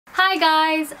Hi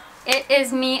guys, it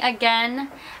is me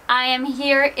again. I am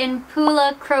here in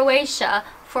Pula, Croatia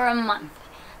for a month.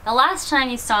 The last time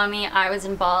you saw me, I was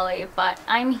in Bali, but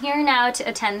I'm here now to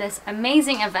attend this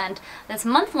amazing event, this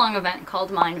month-long event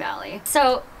called Mind Valley.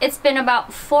 So it's been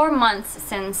about 4 months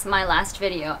since my last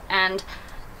video, and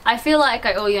I feel like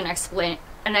I owe you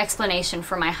an explanation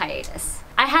for my hiatus.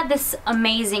 I had this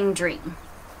amazing dream.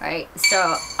 Right,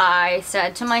 so I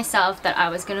said to myself that I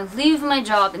was going to leave my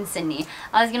job in Sydney.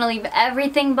 I was going to leave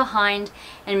everything behind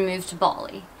and move to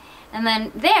Bali. And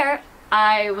then there,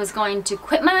 I was going to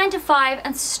quit my 9-to-5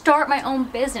 and start my own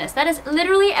business. That is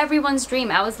literally everyone's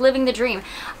dream. I was living the dream.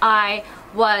 I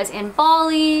was in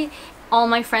Bali. All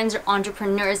my friends are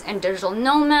entrepreneurs and digital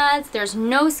nomads. There's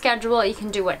no schedule. You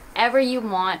can do whatever you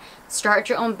want. Start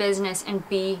your own business and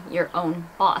be your own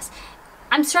boss.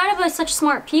 I'm surrounded by such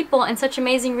smart people and such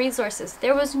amazing resources.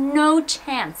 There was no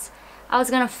chance I was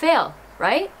gonna fail,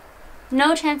 right?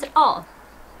 No chance at all.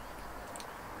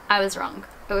 I was wrong.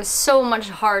 It was so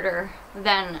much harder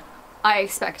than I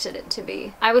expected it to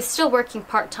be. I was still working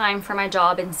part-time for my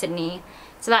job in Sydney,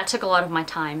 so that took a lot of my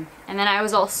time. And then I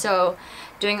was also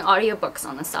doing audiobooks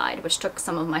on the side, which took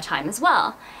some of my time as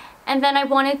well. And then I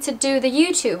wanted to do the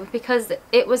YouTube because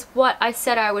it was what I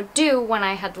said I would do when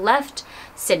I had left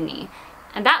Sydney.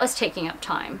 And that was taking up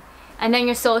time. And then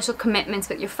your social commitments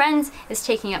with your friends is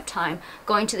taking up time.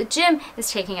 Going to the gym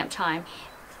is taking up time.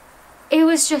 It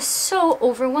was just so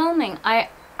overwhelming. I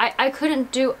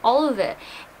couldn't do all of it.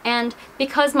 And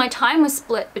because my time was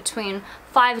split between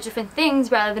 5 different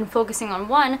things rather than focusing on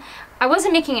one, I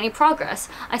wasn't making any progress.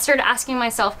 I started asking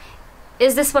myself,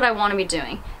 is this what I want to be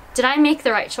doing? Did I make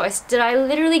the right choice? Did I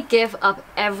literally give up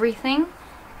everything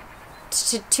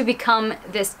to become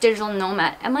this digital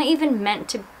nomad? Am I even meant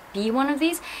to be one of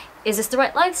these? Is this the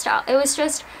right lifestyle? It was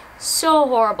just so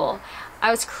horrible. I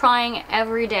was crying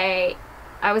every day.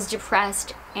 I was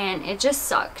depressed and it just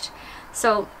sucked.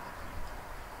 So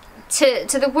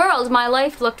to the world, my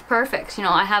life looked perfect. You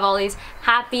know, I have all these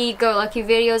happy-go-lucky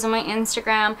videos on my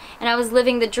Instagram and I was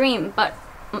living the dream, but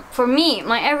for me,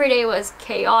 my everyday was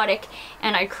chaotic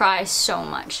and I cried so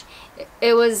much.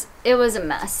 It was a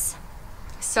mess.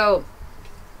 So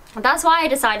that's why I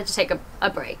decided to take a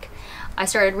break. I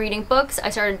started reading books, I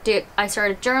started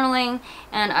journaling,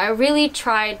 and I really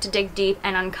tried to dig deep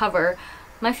and uncover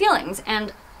my feelings.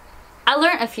 And I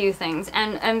learned a few things,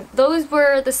 and those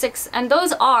are the 6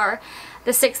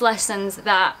 lessons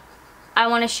that I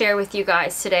want to share with you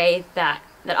guys today that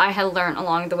I had learned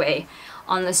along the way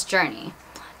on this journey.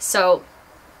 So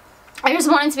I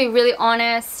just wanted to be really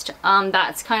honest.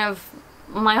 That's kind of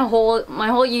my whole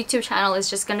YouTube channel is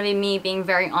just gonna be me being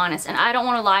very honest, and I don't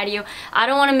want to lie to you. I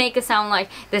don't want to make it sound like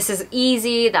this is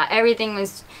easy, that everything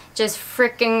was just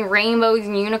freaking rainbows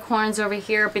and unicorns over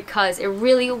here, because it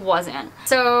really wasn't.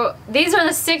 So these are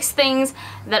the 6 things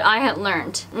that I had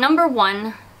learned. Number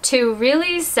 1, to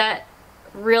really set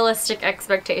realistic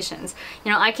expectations.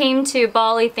 You know, I came to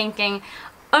Bali thinking,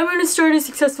 I'm going to start a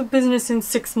successful business in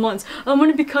 6 months. I'm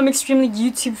going to become extremely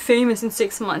YouTube famous in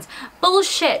 6 months.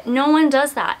 Bullshit. No one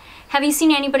does that. Have you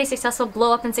seen anybody successful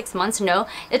blow up in 6 months? No.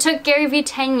 It took Gary Vee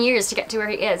 10 years to get to where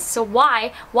he is. So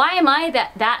why am I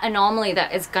that anomaly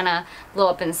that is gonna blow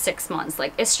up in 6 months?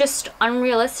 Like, it's just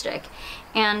unrealistic.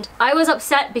 And I was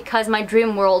upset because my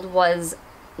dream world was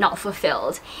not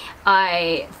fulfilled.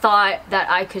 I thought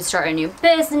that I could start a new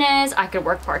business, I could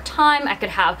work part-time, I could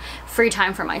have free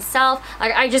time for myself.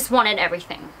 Like, I just wanted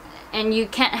everything, and you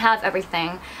can't have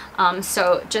everything.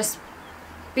 So just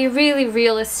be really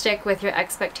realistic with your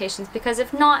expectations, because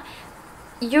if not,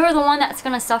 you're the one that's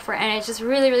gonna suffer, and it just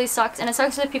really sucks, and it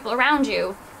sucks for the people around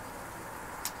you.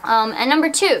 And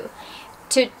number 2,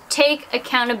 to take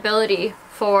accountability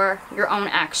for your own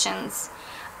actions.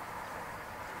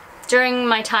 During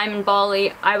my time in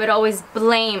Bali, I would always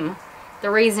blame the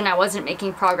reason I wasn't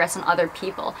making progress on other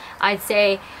people. I'd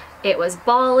say it was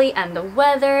Bali and the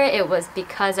weather, it was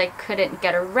because I couldn't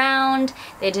get around,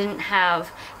 they didn't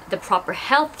have the proper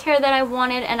health care that I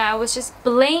wanted, and I was just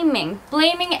blaming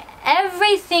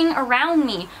everything around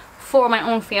me for my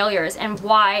own failures and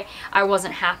why I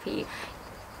wasn't happy.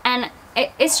 And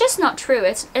it's just not true.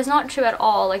 It's not true at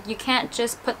all. Like, you can't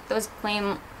just put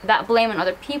that blame on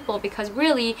other people, because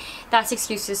really that's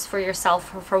excuses for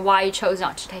yourself for why you chose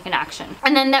not to take an action.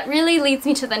 And then that really leads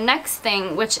me to the next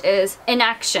thing, which is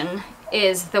inaction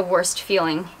is the worst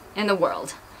feeling in the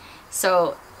world.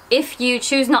 So if you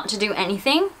choose not to do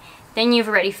anything, then you've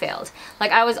already failed.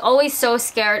 Like, I was always so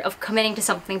scared of committing to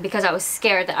something because I was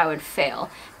scared that I would fail.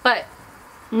 But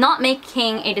not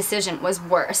making a decision was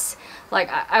worse. Like,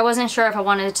 I wasn't sure if I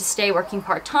wanted to stay working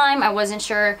part-time. I wasn't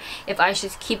sure if I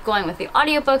should keep going with the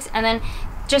audiobooks, and then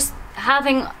just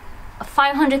having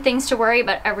 500 things to worry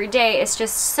about every day is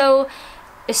just so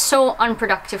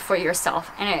unproductive for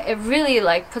yourself, and it really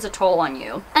like puts a toll on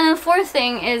you. And the fourth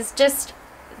thing is just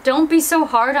don't be so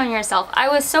hard on yourself. I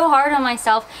was so hard on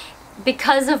myself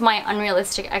because of my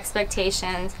unrealistic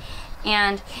expectations,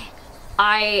 and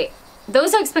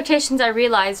those expectations I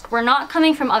realized were not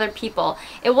coming from other people.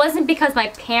 It wasn't because my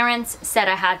parents said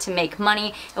I had to make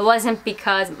money. It wasn't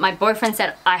because my boyfriend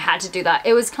said I had to do that.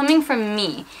 It was coming from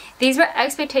me. These were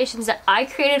expectations that I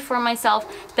created for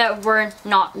myself that were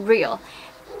not real.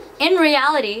 In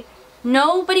reality,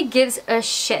 nobody gives a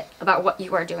shit about what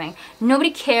you are doing.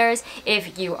 Nobody cares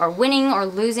if you are winning or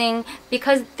losing,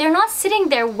 because they're not sitting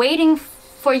there waiting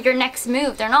for your next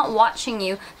move. They're not watching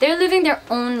you. They're living their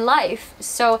own life.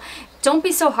 So don't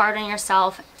be so hard on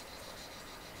yourself,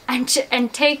 and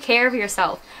take care of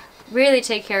yourself. Really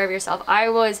take care of yourself. I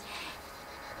was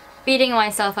beating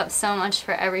myself up so much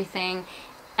for everything,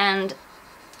 and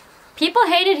people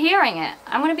hated hearing it.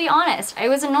 I'm gonna be honest. It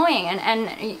was annoying,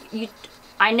 and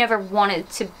I never wanted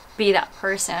to be that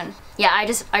person. Yeah, I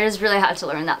just really had to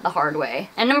learn that the hard way.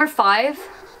 And number 5,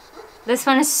 this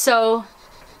one is so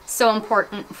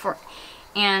important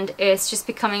and it's just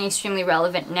becoming extremely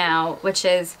relevant now, which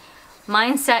is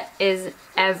mindset is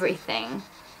everything.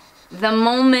 The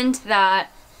moment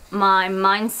that my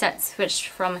mindset switched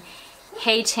from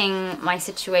hating my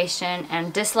situation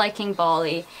and disliking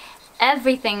Bali,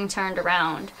 everything turned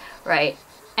around, right?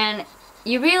 And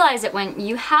you realize that when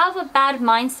you have a bad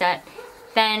mindset,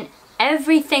 then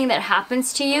everything that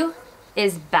happens to you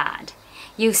is bad.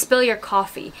 You spill your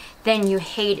coffee, then you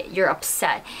hate it, you're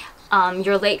upset.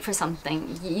 You're late for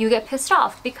something, you get pissed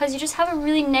off because you just have a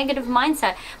really negative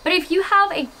mindset. But if you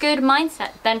have a good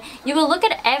mindset, then you will look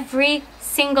at every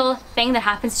single thing that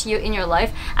happens to you in your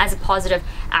life as a positive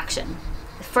action.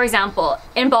 For example,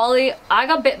 in Bali, I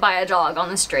got bit by a dog on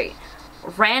the street.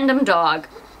 Random dog.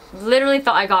 Literally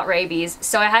thought I got rabies,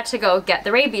 so I had to go get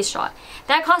the rabies shot.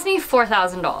 That cost me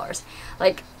 $4,000.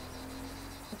 Like,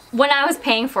 when I was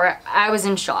paying for it, I was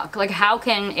in shock. Like, how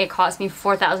can it cost me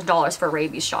 $4,000 for a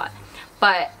rabies shot?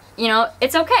 But, you know,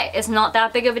 it's okay. It's not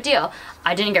that big of a deal.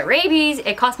 I didn't get rabies.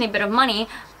 It cost me a bit of money.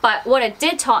 But what it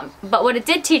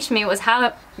did teach me was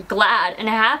how glad and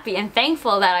happy and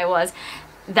thankful that I was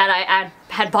that I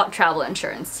had bought travel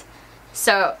insurance.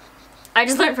 So I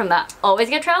just learned from that. Always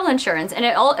get travel insurance. And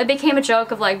it became a joke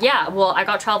of like, yeah, well, I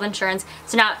got travel insurance.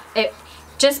 So now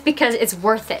just because it's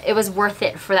worth it. It was worth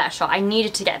it for that shot. I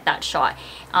needed to get that shot.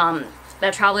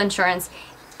 That travel insurance,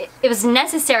 it was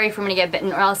necessary for me to get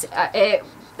bitten, or else I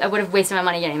would have wasted my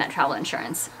money getting that travel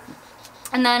insurance.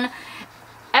 And then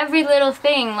every little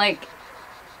thing, like,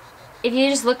 if you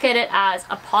just look at it as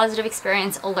a positive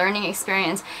experience, a learning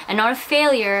experience, and not a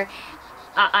failure,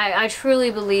 I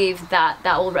truly believe that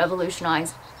that will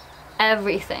revolutionize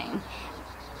everything.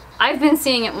 I've been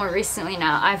seeing it more recently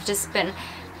now. I've just been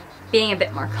being a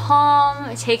bit more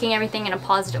calm, taking everything in a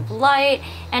positive light,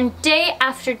 and day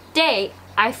after day,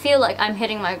 I feel like I'm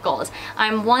hitting my goals.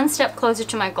 I'm one step closer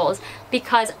to my goals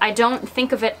because I don't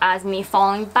think of it as me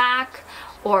falling back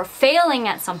or failing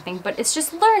at something, but it's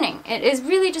just learning. It is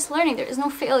really just learning. There is no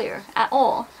failure at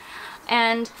all.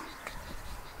 And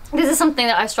this is something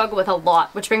that I struggle with a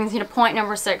lot, which brings me to point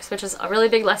number 6, which is a really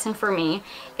big lesson for me,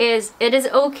 is it is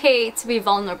okay to be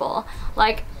vulnerable.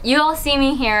 Like, you all see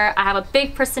me here, I have a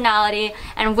big personality,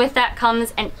 and with that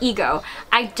comes an ego.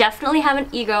 I definitely have an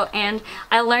ego, and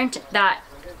I learned that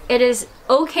it is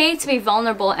okay to be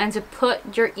vulnerable and to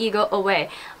put your ego away.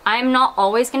 I'm not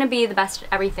always going to be the best at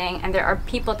everything, and there are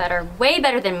people that are way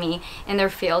better than me in their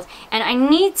field, and I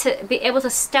need to be able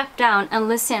to step down and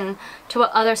listen to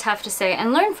what others have to say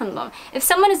and learn from them. If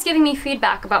someone is giving me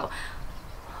feedback about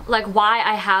like why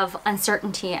I have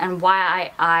uncertainty and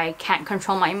why I can't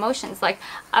control my emotions, like,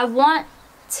 I want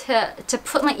to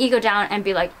put my ego down and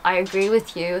be like, I agree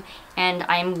with you and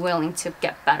I'm willing to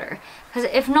get better. Because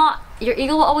if not, your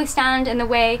ego will always stand in the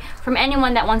way from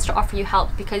anyone that wants to offer you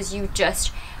help, because you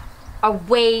just are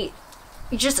you're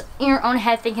just in your own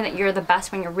head thinking that you're the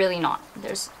best when you're really not.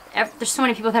 There's so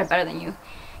many people that are better than you.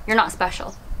 You're not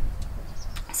special.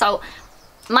 So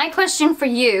my question for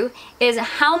you is,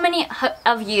 how many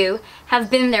of you have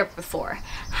been there before?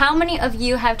 How many of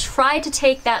you have tried to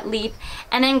take that leap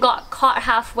and then got caught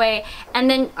halfway and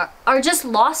then are just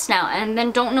lost now and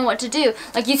then don't know what to do?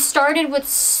 Like, you started with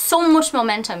so much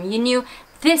momentum. You knew,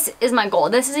 this is my goal.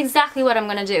 This is exactly what I'm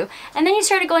gonna do. And then you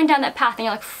started going down that path and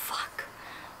you're like, fuck,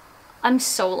 I'm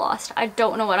so lost. I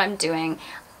don't know what I'm doing.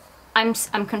 I'm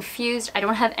confused. I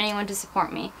don't have anyone to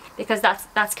support me, because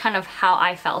that's kind of how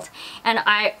I felt. And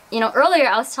earlier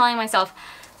I was telling myself,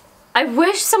 I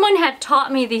wish someone had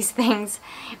taught me these things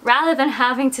rather than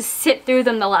having to sit through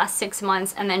them the last 6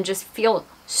 months and then just feel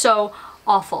so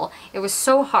awful. It was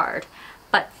so hard.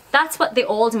 But that's what the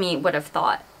old me would have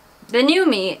thought. The new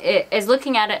me is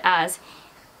looking at it as,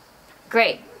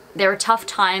 great, there were tough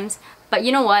times, but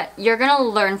you know what? You're gonna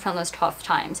learn from those tough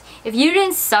times. If you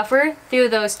didn't suffer through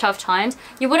those tough times,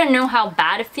 you wouldn't know how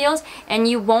bad it feels, and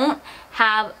you won't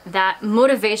have that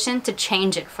motivation to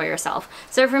change it for yourself.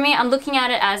 So for me, I'm looking at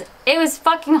it as, it was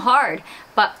fucking hard,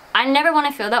 but I never want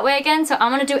to feel that way again, so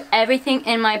I'm gonna do everything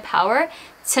in my power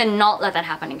to not let that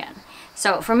happen again.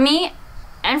 So for me,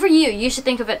 and for you, you should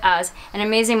think of it as an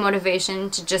amazing motivation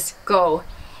to just go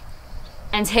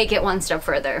and take it one step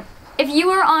further. If you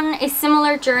are on a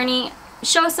similar journey,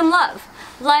 show some love.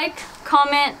 Like,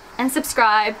 comment, and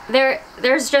subscribe.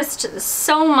 There's just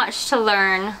so much to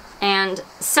learn, and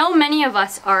so many of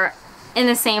us are in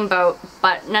the same boat,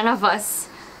 but none of us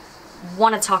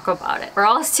want to talk about it. We're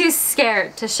all too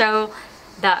scared to show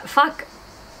that, fuck,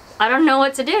 I don't know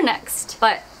what to do next.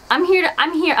 But I'm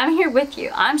here with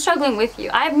you. I'm struggling with you.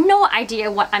 I have no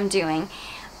idea what I'm doing.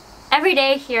 Every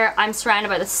day here, I'm surrounded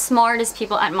by the smartest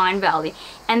people at Mind Valley,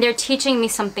 and they're teaching me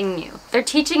something new. They're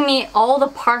teaching me all the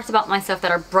parts about myself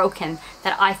that are broken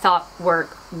that I thought were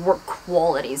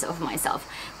qualities of myself.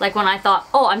 Like when I thought,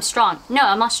 oh, I'm strong. No,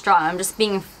 I'm not strong.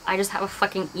 I just have a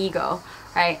fucking ego,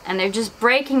 right? And they're just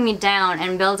breaking me down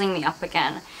and building me up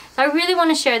again. So I really want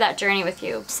to share that journey with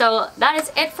you. So that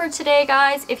is it for today,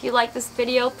 guys. If you like this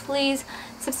video, please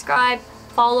subscribe.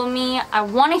 Follow me. I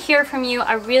want to hear from you.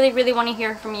 I really, really want to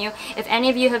hear from you. If any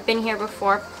of you have been here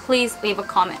before, please leave a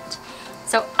comment.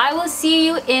 So I will see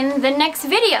you in the next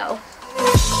video.